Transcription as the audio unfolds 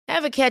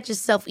Ever catch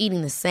yourself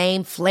eating the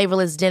same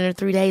flavorless dinner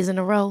 3 days in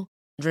a row?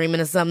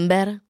 Dreaming of something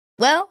better?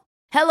 Well,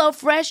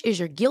 HelloFresh is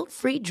your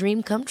guilt-free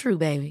dream come true,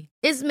 baby.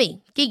 It's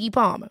me, Keke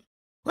Palmer.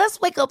 Let's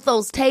wake up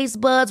those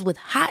taste buds with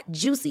hot,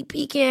 juicy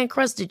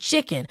pecan-crusted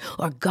chicken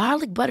or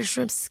garlic butter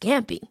shrimp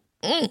scampi.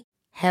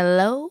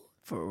 Hello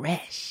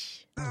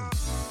Fresh.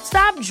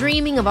 Stop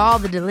dreaming of all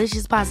the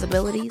delicious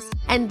possibilities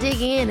and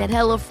dig in at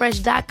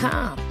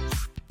HelloFresh.com.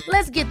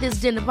 Let's get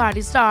this dinner party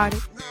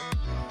started.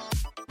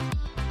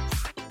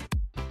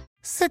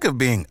 Sick of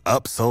being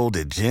upsold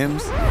at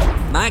gyms?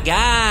 My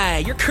guy,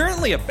 you're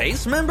currently a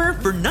base member?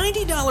 For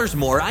 $90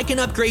 more, I can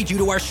upgrade you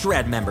to our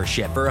Shred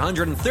membership. For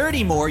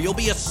 $130 more, you'll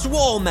be a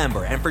Swole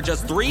member. And for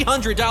just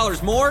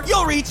 $300 more,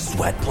 you'll reach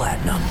Sweat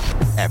Platinum.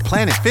 At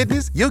Planet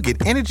Fitness, you'll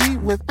get energy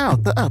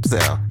without the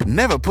upsell.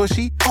 Never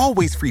pushy,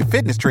 always free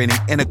fitness training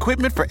and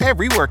equipment for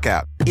every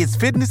workout. It's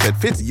fitness that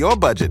fits your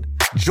budget.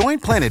 Join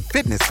Planet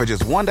Fitness for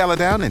just $1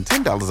 down and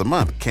 $10 a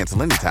month.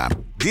 Cancel anytime.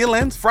 Deal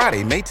ends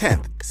Friday, May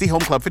 10th. See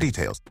Home Club for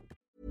details.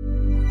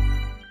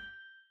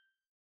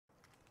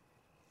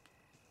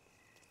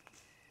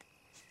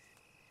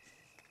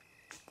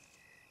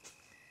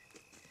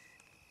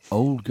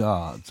 Old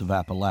Gods of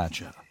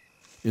Appalachia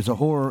is a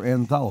horror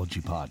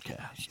anthology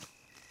podcast,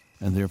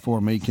 and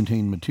therefore may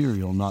contain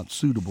material not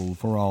suitable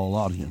for all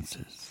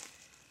audiences,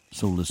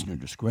 so listener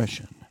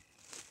discretion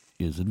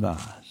is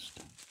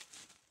advised.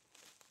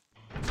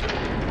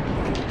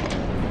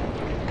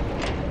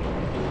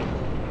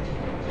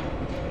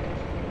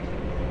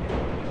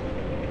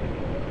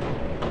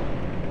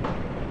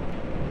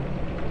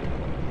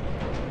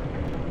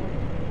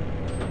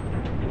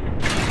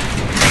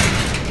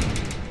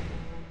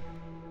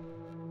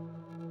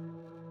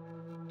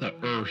 The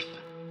earth,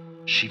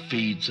 she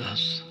feeds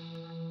us.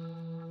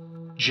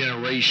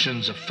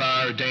 Generations of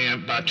fire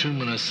damp,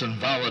 bituminous and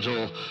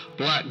volatile,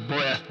 black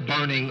breath,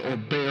 burning or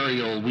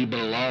burial, we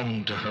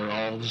belong to her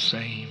all the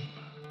same.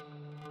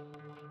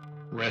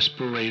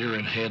 Respirator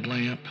and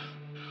headlamp,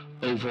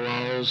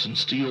 overalls and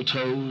steel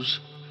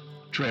toes,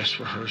 dress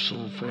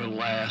rehearsal for a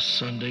last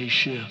Sunday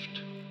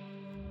shift.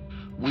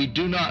 We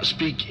do not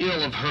speak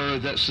ill of her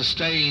that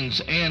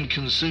sustains and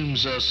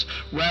consumes us,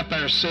 wrap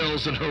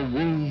ourselves in her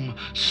womb,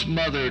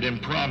 smothered in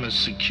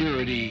promised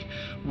security.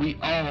 We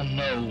all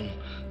know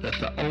that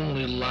the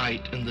only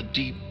light in the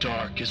deep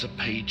dark is a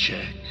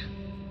paycheck.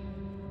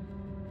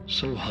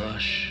 So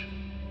hush.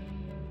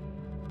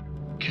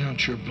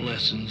 Count your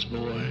blessings,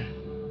 boy.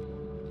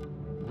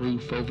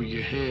 Roof over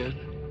your head,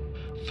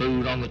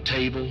 food on the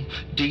table,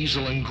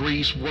 diesel and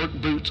grease, work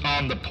boots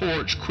on the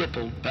porch,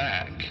 crippled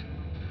back.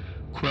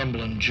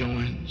 Crumbling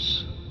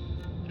joints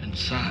and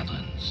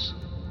silence,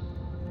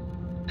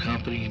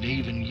 company and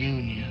even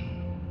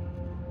union,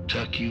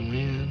 tuck you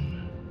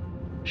in,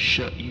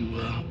 shut you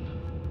up,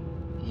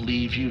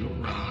 leave you to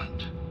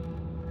rot.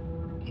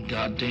 And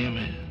God damn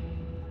it,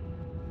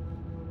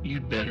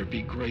 you'd better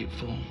be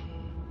grateful.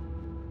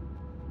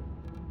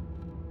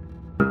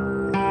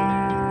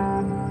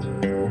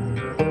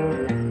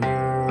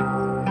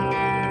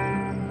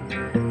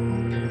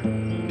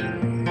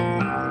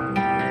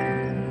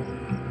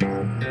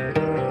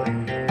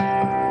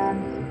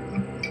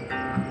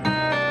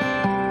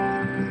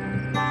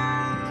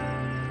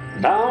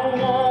 Down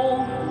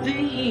all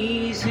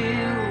these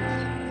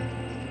hills,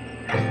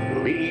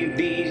 leave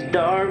these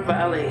dark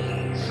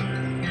valleys,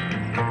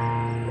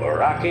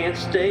 or I can't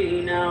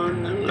stay now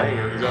in the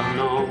lands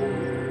unknown.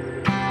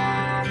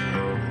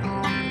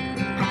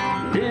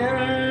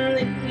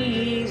 In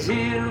these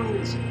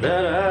hills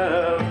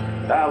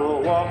that I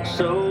will walk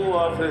so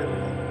often,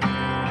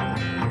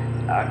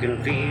 I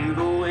can feel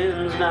the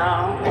winds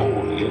now,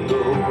 oh you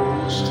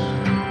ghost.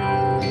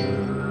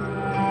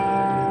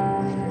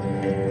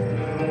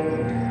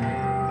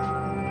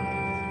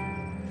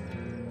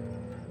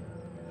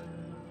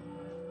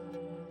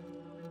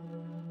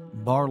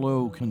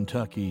 Barlo,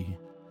 Kentucky,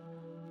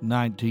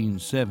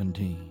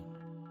 1917.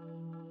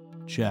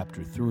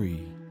 Chapter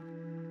 3,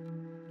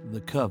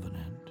 The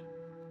Covenant.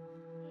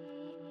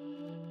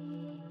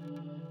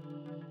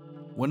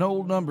 When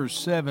old number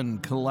 7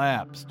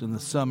 collapsed in the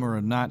summer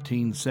of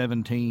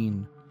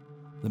 1917,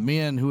 the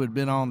men who had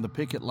been on the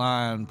picket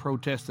line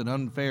protesting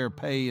unfair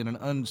pay in an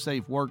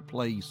unsafe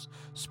workplace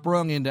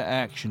sprung into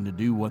action to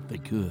do what they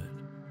could.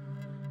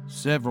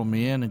 Several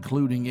men,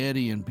 including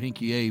Eddie and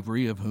Pinky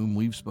Avery, of whom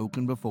we've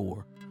spoken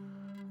before,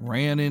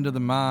 ran into the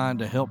mine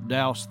to help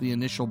douse the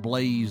initial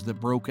blaze that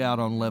broke out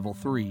on level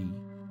 3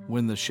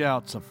 when the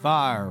shouts of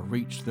fire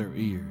reached their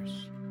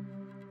ears.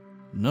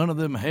 None of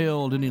them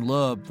held any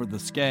love for the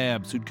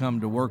scabs who'd come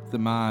to work the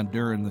mine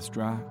during the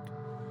strike.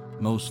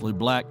 Mostly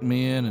black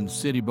men and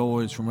city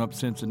boys from up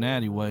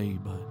Cincinnati way,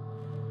 but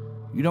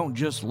you don't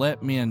just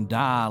let men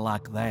die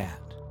like that.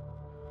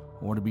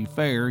 Or to be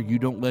fair, you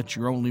don't let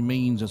your only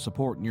means of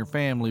supporting your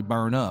family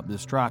burn up.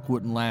 This strike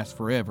wouldn't last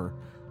forever.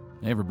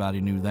 Everybody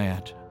knew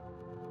that.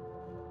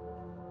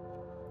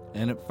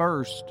 And at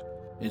first,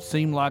 it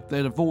seemed like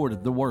they'd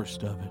avoided the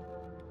worst of it.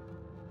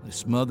 They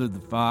smothered the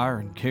fire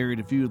and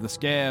carried a few of the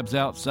scabs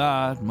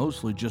outside,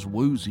 mostly just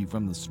woozy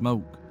from the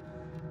smoke.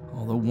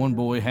 although one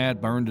boy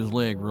had burned his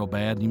leg real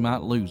bad and he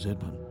might lose it.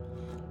 But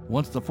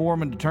once the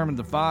foreman determined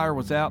the fire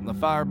was out and the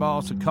fire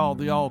boss had called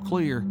the all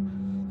clear,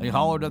 they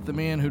hollered at the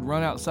men who'd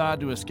run outside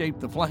to escape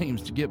the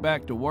flames to get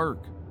back to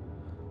work.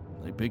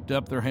 They picked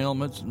up their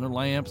helmets and their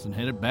lamps and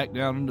headed back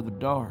down into the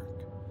dark.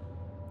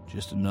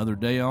 Just another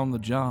day on the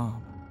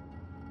job.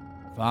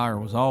 Fire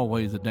was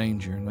always a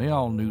danger, and they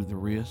all knew the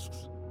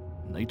risks,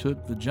 and they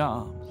took the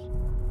jobs.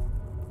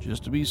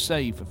 Just to be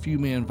safe, a few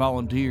men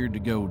volunteered to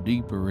go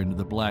deeper into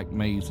the black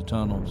maze of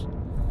tunnels,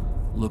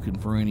 looking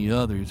for any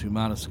others who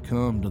might have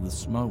succumbed to the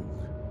smoke.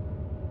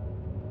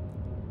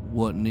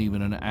 Wasn't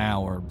even an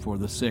hour before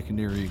the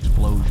secondary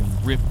explosion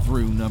ripped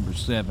through number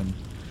 7,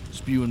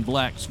 spewing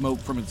black smoke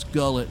from its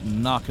gullet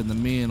and knocking the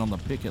men on the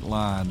picket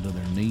line to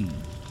their knees.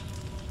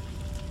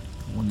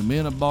 When the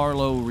men of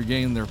Barlo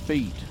regained their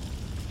feet,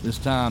 this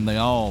time they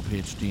all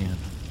pitched in,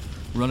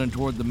 running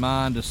toward the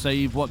mine to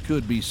save what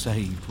could be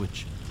saved,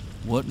 which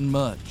wasn't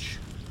much.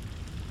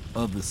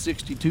 Of the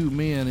 62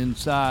 men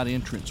inside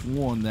entrance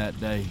 1 that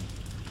day,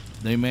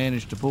 they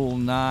managed to pull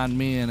 9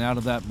 men out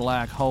of that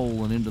black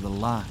hole and into the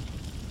light.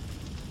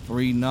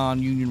 3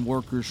 non-union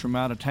workers from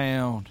out of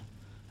town,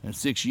 and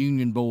 6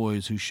 union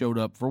boys who showed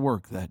up for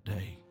work that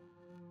day.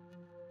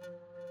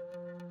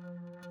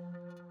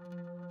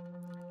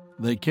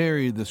 They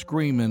carried the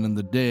screaming and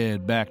the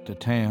dead back to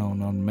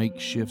town on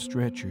makeshift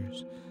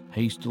stretchers,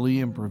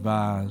 hastily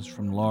improvised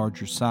from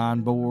larger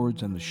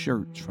signboards and the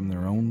shirts from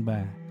their own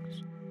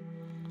backs.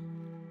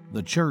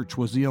 The church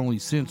was the only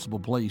sensible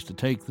place to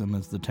take them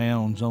as the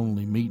town's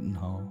only meeting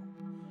hall.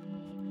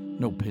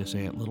 No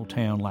pissant little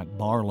town like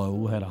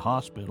Barlo had a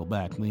hospital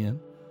back then,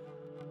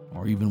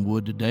 or even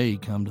would today,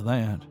 come to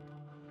that.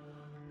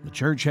 The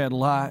church had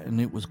light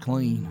and it was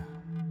clean.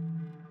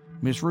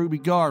 Miss Ruby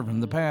Garvin,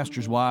 the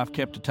pastor's wife,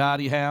 kept a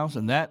tidy house,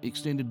 and that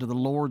extended to the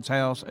Lord's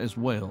house as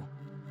well.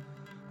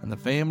 And the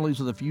families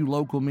of the few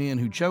local men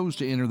who chose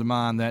to enter the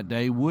mine that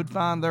day would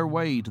find their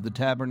way to the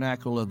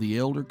tabernacle of the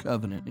Elder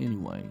Covenant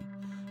anyway,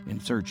 in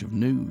search of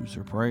news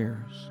or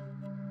prayers.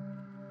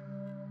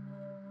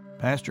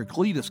 Pastor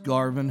Cletus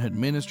Garvin had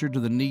ministered to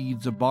the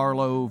needs of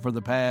Barlo for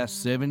the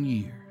past 7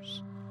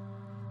 years.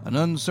 An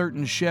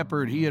uncertain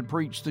shepherd, he had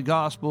preached the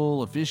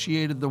gospel,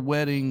 officiated the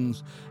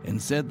weddings,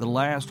 and said the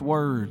last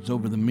words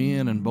over the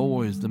men and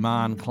boys the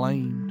mine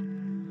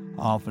claimed,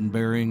 often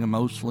bearing a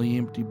mostly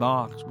empty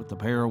box with a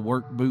pair of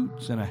work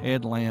boots and a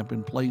headlamp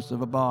in place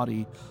of a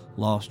body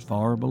lost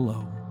far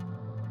below.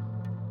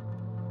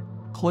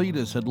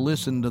 Cletus had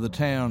listened to the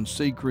town's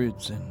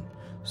secrets and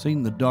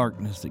seen the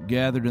darkness that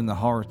gathered in the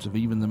hearts of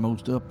even the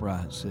most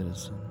upright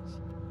citizens.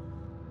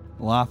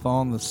 Life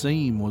on the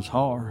seam was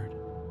hard,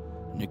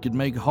 and it could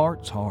make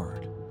hearts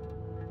hard.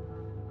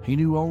 He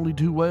knew only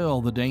too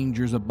well the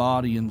dangers of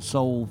body and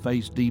soul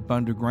faced deep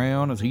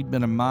underground, as he'd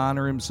been a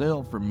miner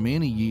himself for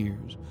many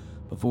years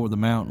before the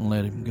mountain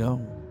let him go.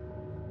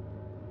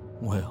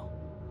 Well,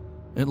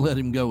 it let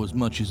him go as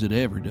much as it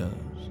ever does,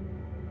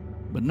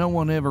 but no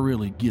one ever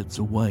really gets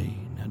away,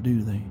 now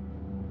do they?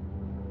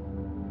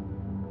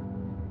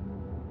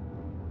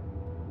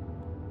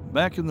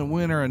 Back in the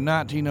winter of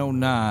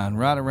 1909,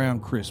 right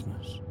around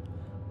Christmas,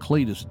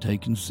 Cletus had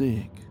taken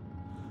sick.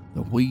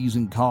 The wheeze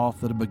and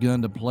cough that had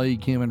begun to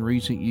plague him in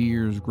recent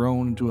years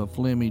grown into a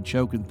phlegmy,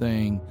 choking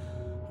thing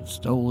that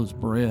stole his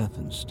breath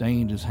and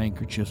stained his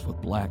handkerchiefs with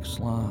black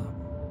slime.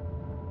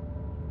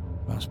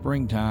 By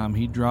springtime,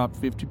 he'd dropped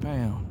 50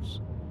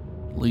 pounds,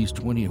 at least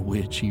 20 of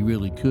which he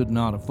really could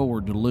not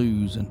afford to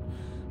lose, and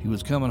he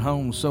was coming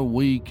home so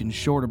weak and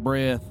short of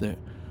breath that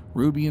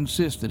Ruby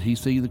insisted he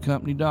see the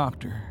company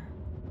doctor.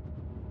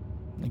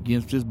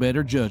 Against his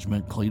better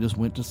judgment, Cletus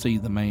went to see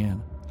the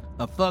man.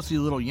 A fussy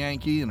little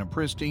Yankee in a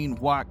pristine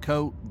white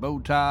coat, bow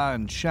tie,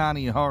 and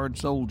shiny,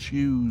 hard-soled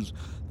shoes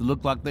that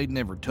looked like they'd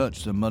never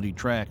touched the muddy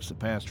tracks that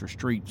passed for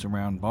streets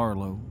around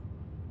Barlo.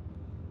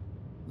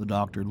 The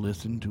doctor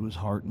listened to his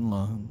heart and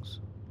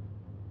lungs,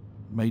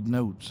 made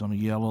notes on a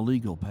yellow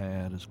legal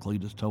pad as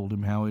Cletus told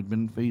him how he'd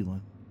been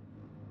feeling.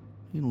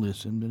 He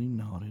listened and he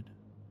nodded.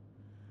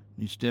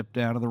 He stepped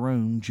out of the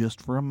room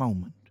just for a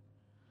moment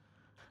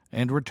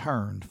and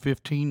returned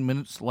 15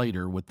 minutes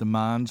later with the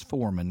mine's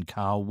foreman,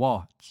 Kyle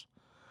Watts.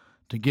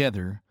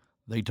 Together,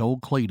 they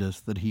told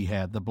Cletus that he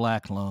had the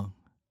black lung,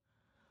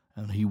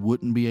 and he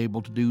wouldn't be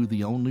able to do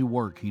the only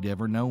work he'd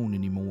ever known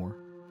anymore.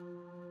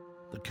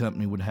 The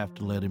company would have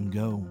to let him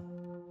go.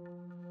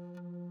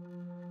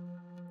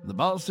 "The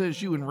boss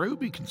says you and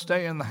Ruby can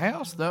stay in the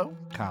house, though,"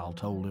 Kyle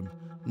told him,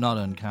 not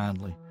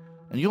unkindly,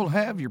 "and you'll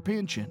have your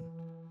pension."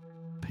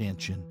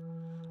 Pension,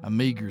 a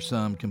meager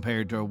sum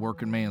compared to a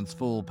working man's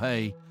full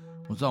pay,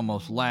 was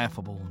almost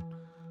laughable, and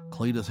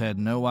Cletus had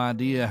no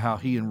idea how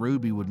he and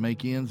Ruby would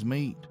make ends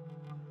meet.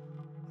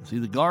 See,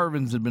 the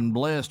Garvins had been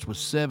blessed with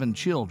 7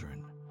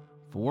 children,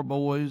 4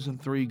 boys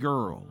and 3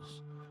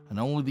 girls, and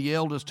only the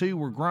eldest 2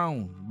 were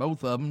grown.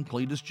 Both of them,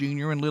 Cletus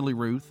Jr. and Lily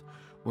Ruth,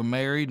 were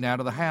married and out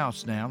of the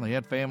house now. They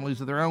had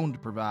families of their own to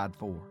provide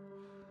for.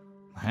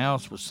 The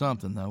house was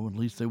something, though. At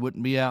least they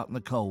wouldn't be out in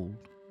the cold.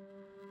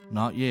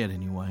 Not yet,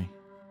 anyway.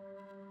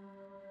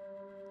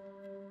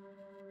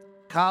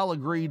 Kyle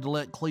agreed to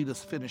let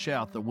Cletus finish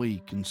out the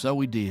week, and so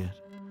he did.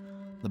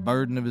 The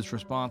burden of his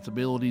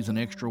responsibilities and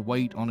extra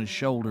weight on his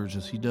shoulders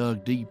as he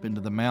dug deep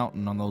into the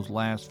mountain on those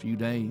last few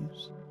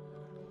days.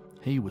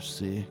 He was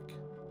sick.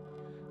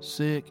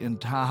 Sick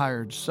and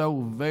tired, so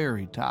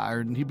very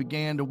tired, and he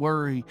began to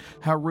worry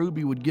how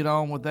Ruby would get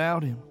on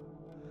without him.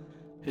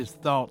 His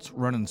thoughts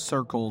run in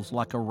circles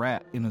like a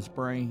rat in his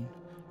brain,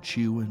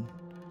 chewing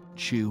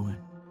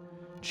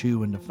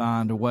to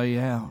find a way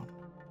out.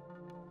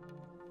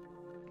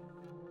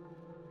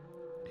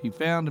 He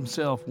found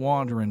himself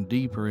wandering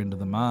deeper into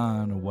the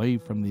mine, away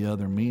from the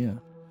other men,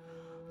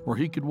 where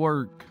he could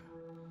work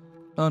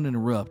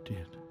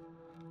uninterrupted,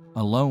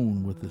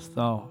 alone with his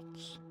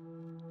thoughts.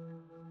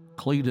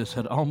 Cletus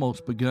had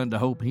almost begun to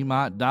hope he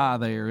might die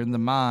there in the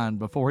mine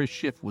before his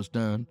shift was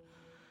done.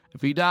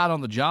 If he died on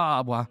the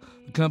job, why,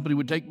 the company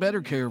would take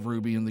better care of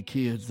Ruby and the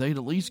kids. They'd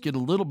at least get a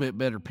little bit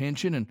better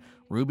pension, and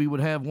Ruby would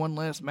have one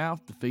less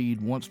mouth to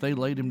feed once they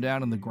laid him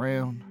down in the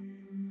ground.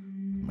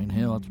 I mean,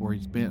 hell, that's where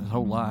he spent his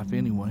whole life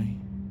anyway.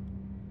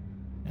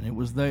 And it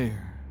was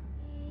there,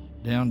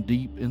 down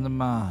deep in the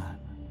mine,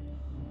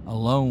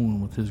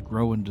 alone with his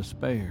growing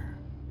despair,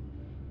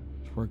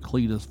 where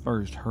Cletus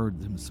first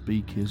heard them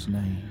speak his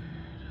name.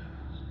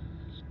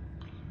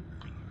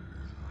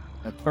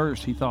 At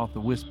first, he thought the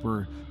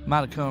whisper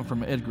might have come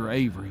from Edgar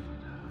Avery,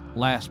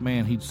 last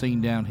man he'd seen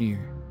down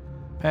here.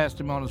 Passed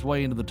him on his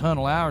way into the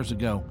tunnel hours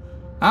ago.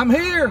 "I'm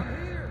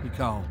here," he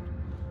called.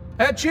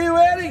 "That you,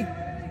 Eddie?"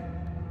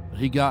 But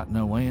he got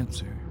no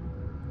answer.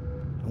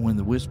 And when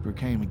the whisper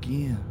came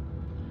again,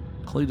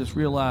 Cletus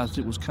realized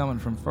it was coming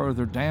from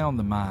further down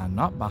the mine,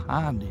 not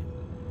behind him.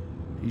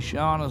 He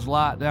shone his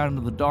light down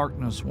into the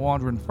darkness,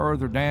 wandering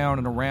further down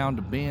and around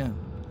a bend,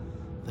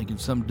 thinking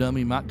some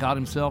dummy might got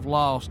himself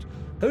lost.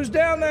 "Who's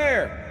down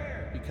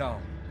there?" he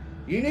called.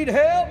 "You need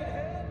help?"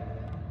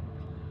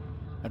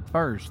 At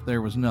first,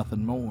 there was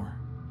nothing more,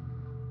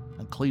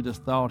 and Cletus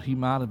thought he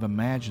might have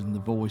imagined the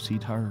voice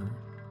he'd heard.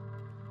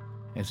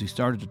 As he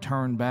started to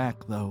turn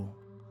back, though,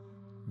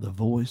 the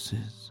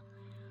voices,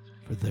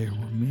 for there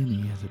were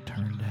many as it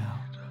turned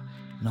out,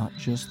 not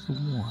just the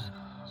one,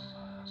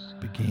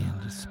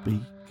 began to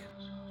speak.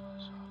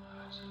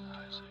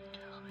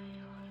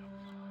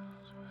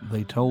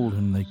 They told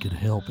him they could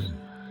help him.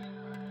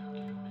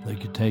 They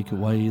could take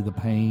away the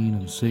pain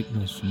and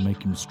sickness and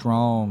make him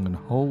strong and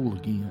whole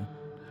again.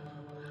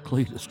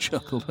 Cletus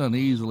chuckled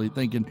uneasily,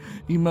 thinking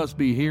he must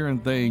be hearing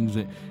things,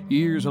 that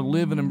years of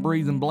living and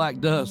breathing black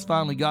dust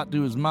finally got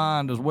to his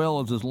mind as well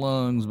as his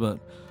lungs, but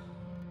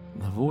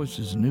the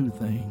voices knew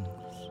things.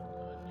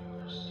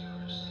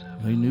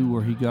 They knew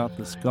where he got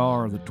the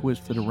scar that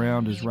twisted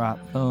around his right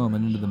thumb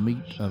and into the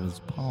meat of his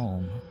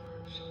palm.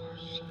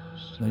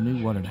 They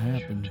knew what had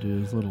happened to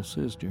his little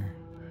sister.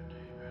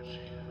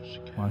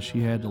 Why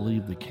she had to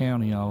leave the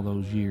county all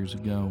those years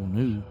ago,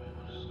 knew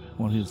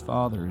what his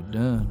father had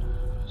done.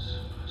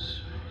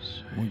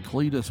 When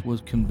Cletus was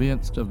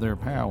convinced of their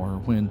power,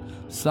 when,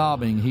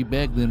 sobbing, he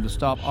begged them to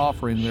stop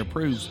offering their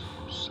proofs,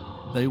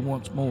 they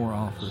once more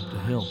offered to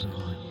help him.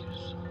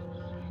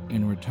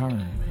 In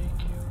return,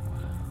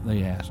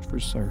 they asked for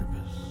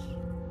service.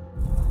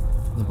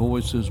 The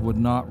voices would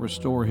not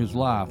restore his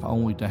life,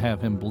 only to have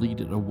him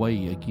bleed it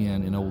away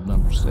again in old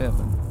number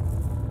 7.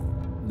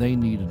 They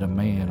needed a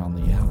man on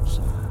the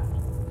outside,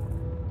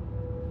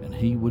 and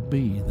he would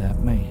be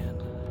that man.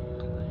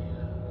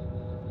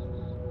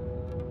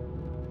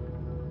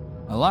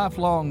 A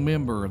lifelong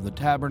member of the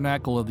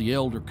Tabernacle of the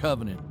Elder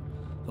Covenant,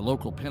 the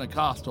local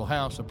Pentecostal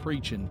house of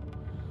preaching,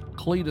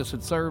 Cletus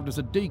had served as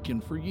a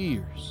deacon for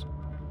years.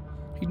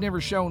 He'd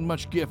never shown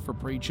much gift for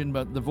preaching,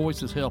 but the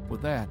voices helped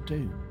with that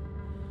too.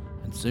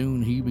 And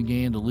soon he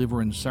began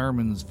delivering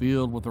sermons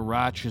filled with a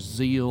righteous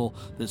zeal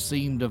that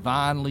seemed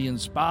divinely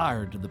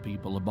inspired to the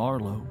people of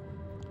Barlo.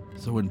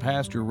 So when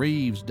Pastor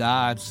Reeves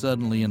died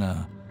suddenly in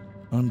an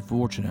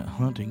unfortunate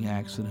hunting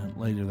accident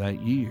later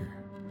that year,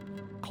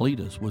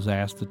 Cletus was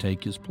asked to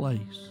take his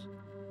place.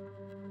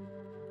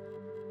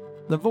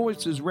 The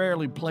voices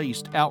rarely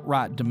placed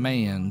outright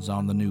demands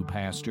on the new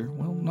pastor.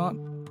 Well, not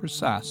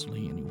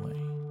precisely anyway.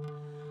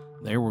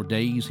 There were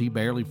days he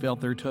barely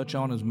felt their touch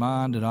on his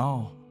mind at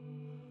all,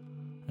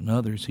 and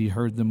others he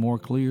heard them more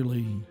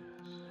clearly,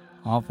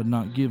 often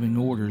not giving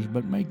orders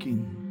but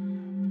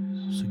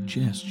making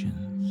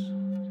suggestions,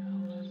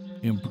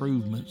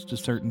 improvements to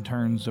certain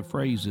turns of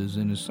phrases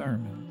in his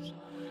sermons,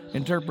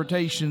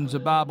 interpretations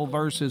of Bible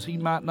verses he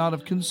might not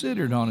have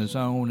considered on his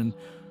own. And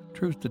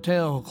truth to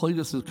tell,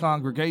 Cletus's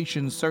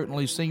congregation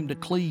certainly seemed to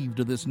cleave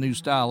to this new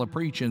style of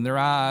preaching, their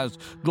eyes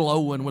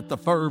glowing with the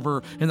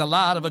fervor in the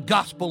light of a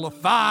gospel of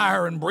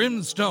fire and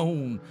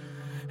brimstone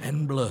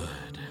and blood.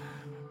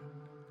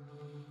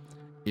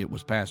 It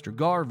was Pastor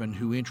Garvin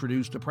who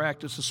introduced the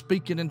practice of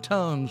speaking in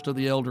tongues to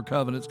the Elder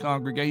Covenant's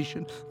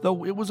congregation,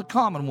 though it was a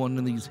common one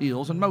in these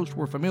hills, and most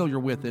were familiar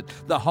with it.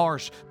 The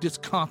harsh,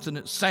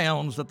 disconsonant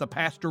sounds that the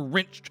pastor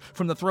wrenched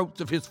from the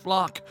throats of his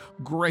flock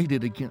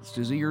grated against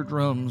his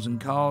eardrums and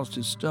caused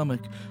his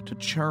stomach to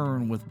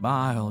churn with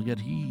bile, yet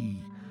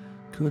he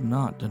could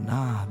not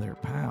deny their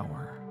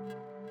power.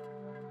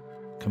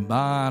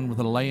 combined with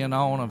a laying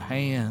on of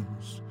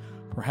hands,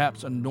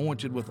 perhaps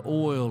anointed with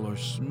oil or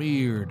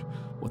smeared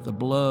with the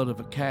blood of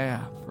a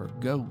calf or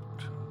goat.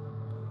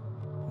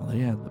 Well, they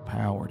had the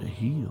power to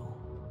heal,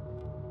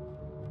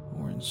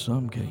 or in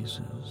some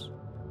cases,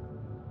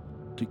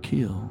 to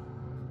kill.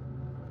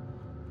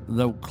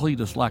 Though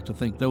Cletus liked to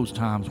think those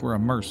times were a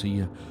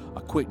mercy,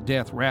 a quick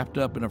death wrapped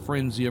up in a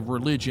frenzy of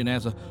religion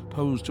as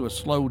opposed to a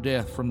slow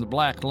death from the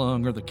black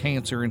lung or the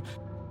cancer.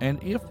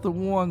 And if the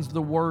ones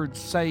the word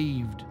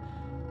saved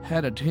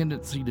had a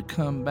tendency to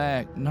come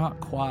back not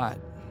quite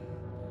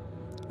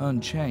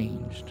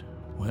unchanged,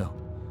 well,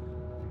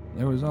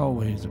 there was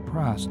always a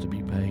price to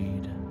be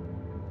paid.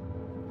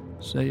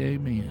 Say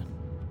amen.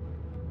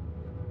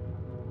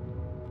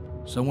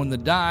 So when the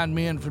dying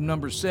men from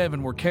number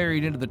 7 were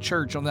carried into the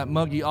church on that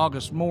muggy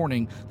August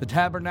morning, the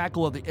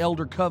tabernacle of the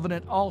Elder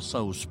Covenant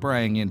also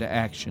sprang into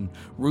action.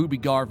 Ruby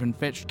Garvin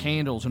fetched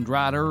candles and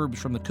dried herbs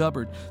from the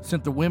cupboard,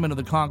 sent the women of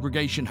the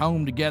congregation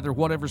home to gather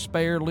whatever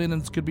spare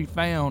linens could be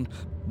found.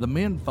 The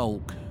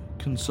menfolk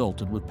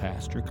consulted with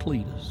Pastor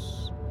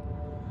Cletus,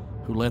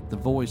 who let the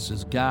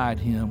voices guide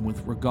him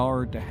with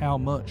regard to how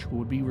much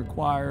would be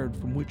required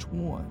from which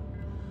one.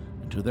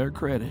 And to their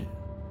credit,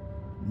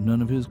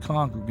 none of his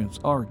congregants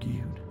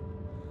argued.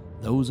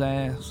 Those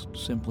asked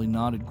simply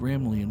nodded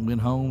grimly and went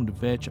home to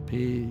fetch a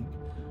pig,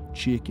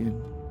 chicken,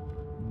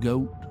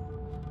 goat,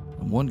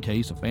 in one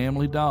case a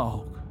family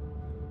dog,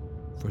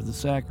 for the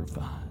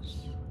sacrifice.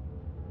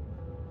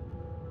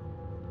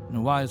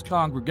 Now, while his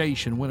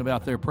congregation went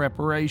about their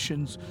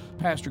preparations,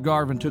 Pastor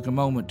Garvin took a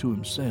moment to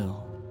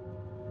himself,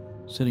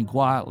 sitting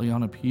quietly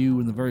on a pew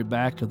in the very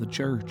back of the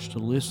church to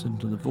listen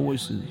to the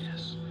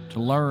voices, to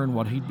learn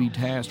what he'd be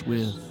tasked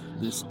with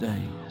this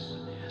day.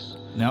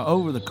 Now,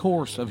 over the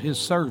course of his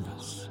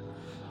service,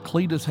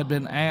 Cletus had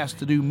been asked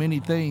to do many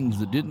things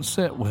that didn't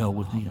sit well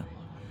with him,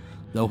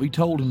 though he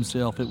told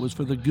himself it was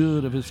for the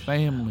good of his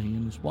family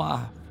and his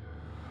wife,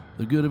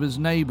 the good of his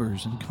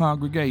neighbors and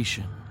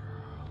congregation.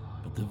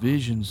 But the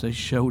visions they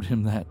showed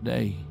him that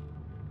day,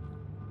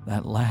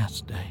 that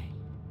last day,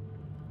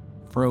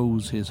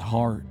 froze his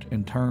heart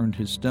and turned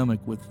his stomach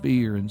with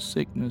fear and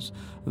sickness.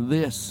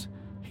 This,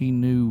 he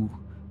knew,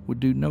 would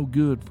do no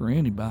good for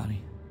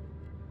anybody.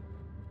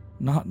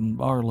 Not in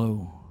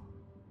Barlo.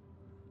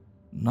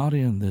 Not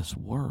in this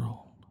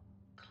world.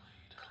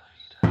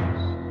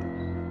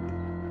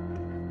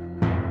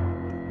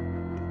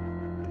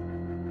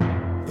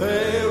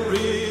 There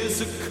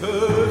is a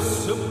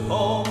curse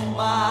upon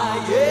my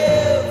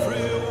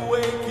every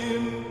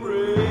waking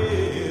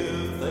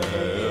breath,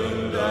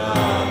 and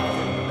I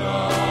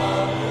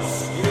cannot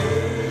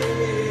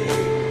escape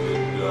the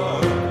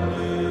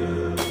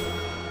darkness.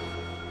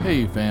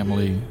 Hey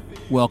family,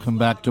 welcome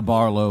back to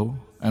Barlo.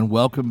 And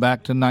welcome back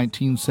to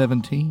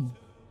 1917.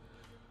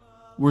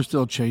 We're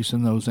still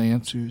chasing those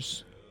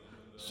answers.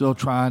 Still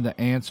trying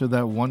to answer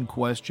that one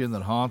question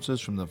that haunts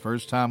us from the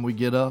first time we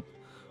get up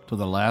to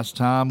the last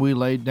time we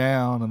lay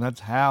down. And that's,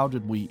 how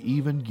did we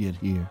even get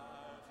here?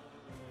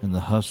 In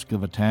the husk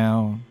of a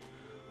town,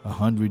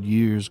 100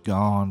 years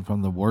gone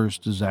from the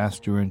worst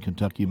disaster in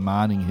Kentucky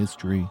mining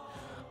history.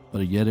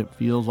 But yet it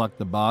feels like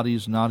the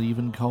body's not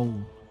even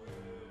cold.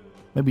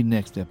 Maybe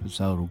next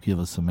episode will give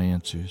us some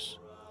answers.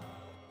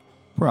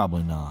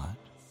 Probably not.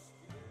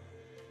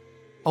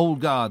 Old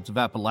Gods of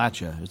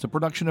Appalachia is a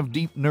production of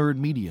Deep Nerd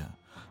Media.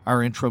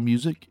 Our intro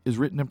music is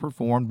written and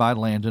performed by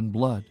Landon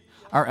Blood.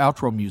 Our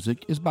outro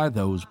music is by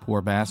Those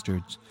Poor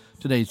Bastards.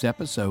 Today's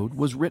episode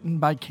was written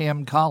by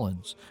Cam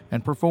Collins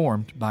and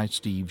performed by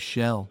Steve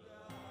Shell.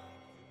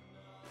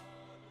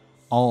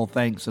 All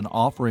thanks and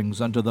offerings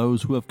unto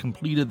those who have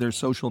completed their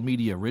social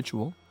media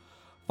ritual.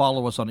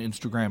 Follow us on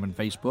Instagram and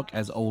Facebook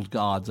as Old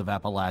Gods of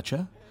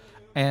Appalachia.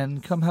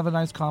 And come have a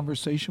nice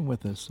conversation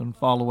with us and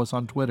follow us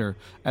on Twitter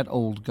at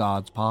Old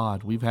Gods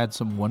Pod. We've had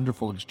some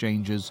wonderful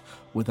exchanges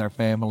with our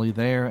family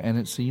there, and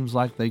it seems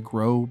like they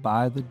grow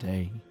by the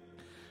day.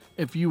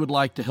 If you would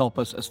like to help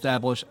us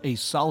establish a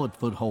solid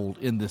foothold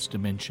in this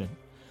dimension,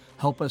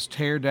 help us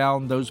tear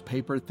down those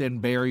paper-thin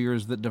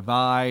barriers that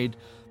divide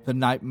the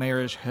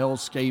nightmarish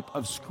hellscape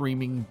of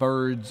screaming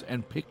birds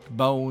and picked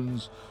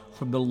bones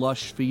from the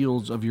lush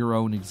fields of your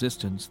own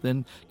existence,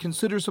 then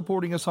consider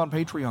supporting us on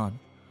Patreon.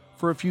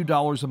 For a few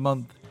dollars a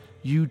month,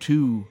 you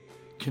too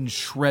can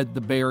shred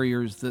the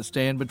barriers that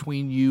stand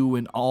between you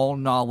and all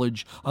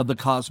knowledge of the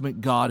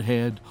cosmic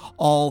Godhead,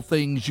 all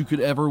things you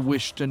could ever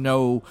wish to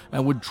know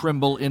and would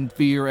tremble in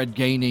fear at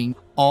gaining,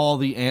 all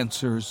the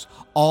answers,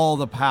 all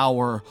the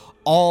power,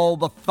 all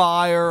the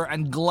fire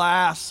and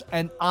glass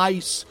and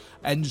ice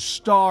and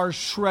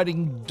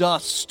star-shredding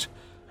dust,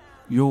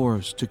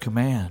 yours to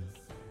command.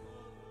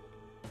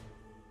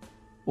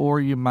 Or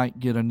you might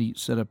get a neat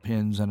set of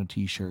pins and a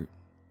t-shirt.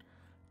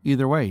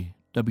 Either way,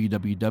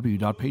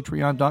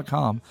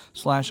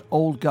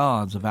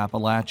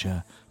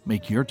 www.patreon.com/oldgodsofAppalachia.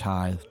 Make your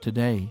tithe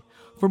today.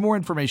 For more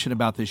information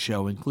about this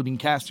show, including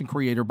cast and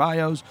creator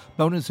bios,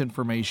 bonus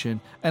information,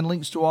 and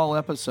links to all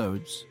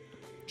episodes,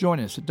 join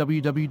us at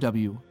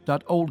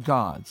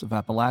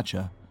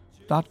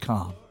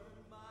www.oldgodsofappalachia.com.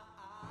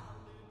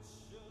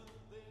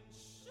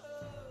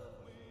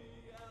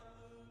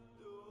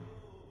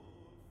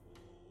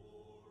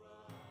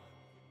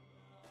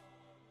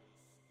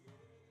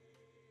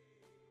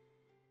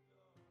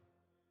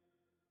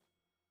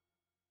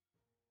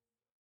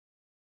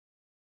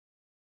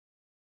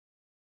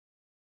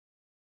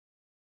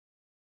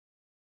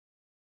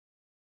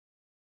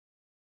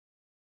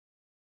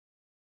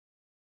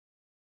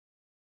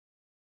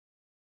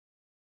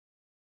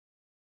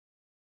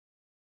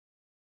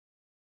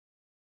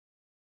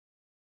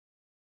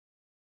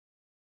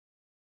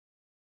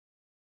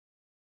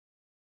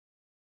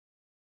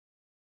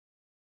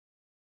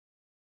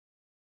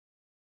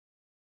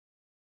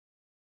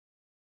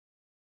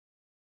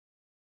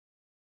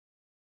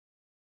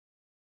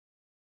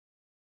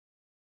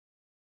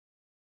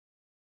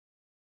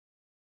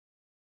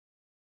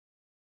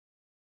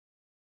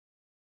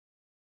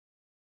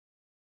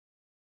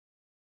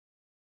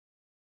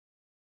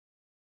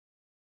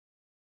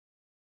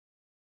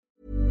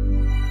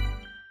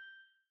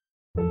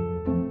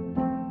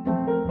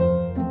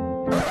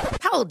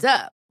 Hold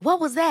up. What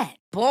was that?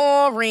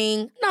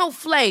 Boring. No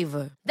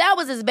flavor. That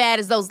was as bad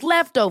as those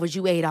leftovers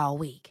you ate all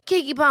week.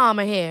 Keke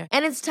Palmer here,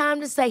 and it's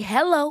time to say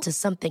hello to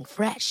something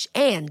fresh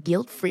and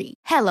guilt-free.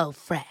 Hello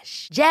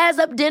Fresh. Jazz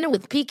up dinner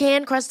with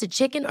pecan-crusted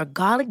chicken or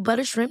garlic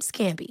butter shrimp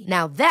scampi.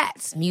 Now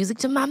that's music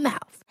to my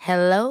mouth.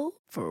 Hello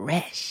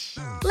Fresh.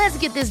 Let's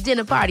get this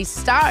dinner party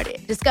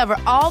started. Discover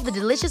all the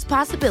delicious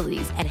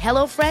possibilities at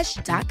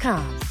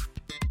hellofresh.com.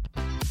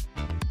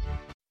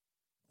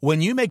 When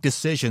you make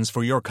decisions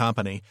for your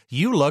company,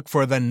 you look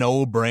for the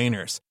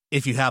no-brainers.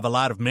 If you have a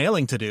lot of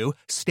mailing to do,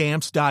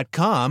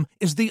 Stamps.com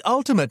is the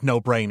ultimate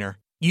no-brainer.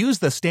 Use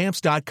the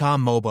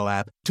Stamps.com mobile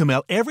app to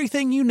mail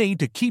everything you need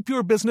to keep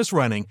your business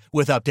running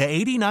with up to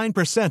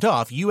 89%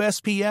 off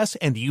USPS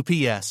and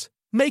UPS.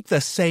 Make the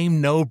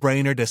same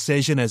no-brainer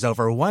decision as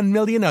over 1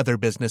 million other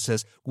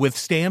businesses with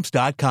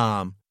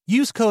Stamps.com.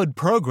 Use code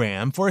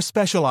PROGRAM for a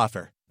special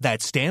offer.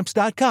 That's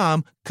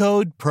Stamps.com,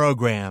 code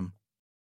PROGRAM.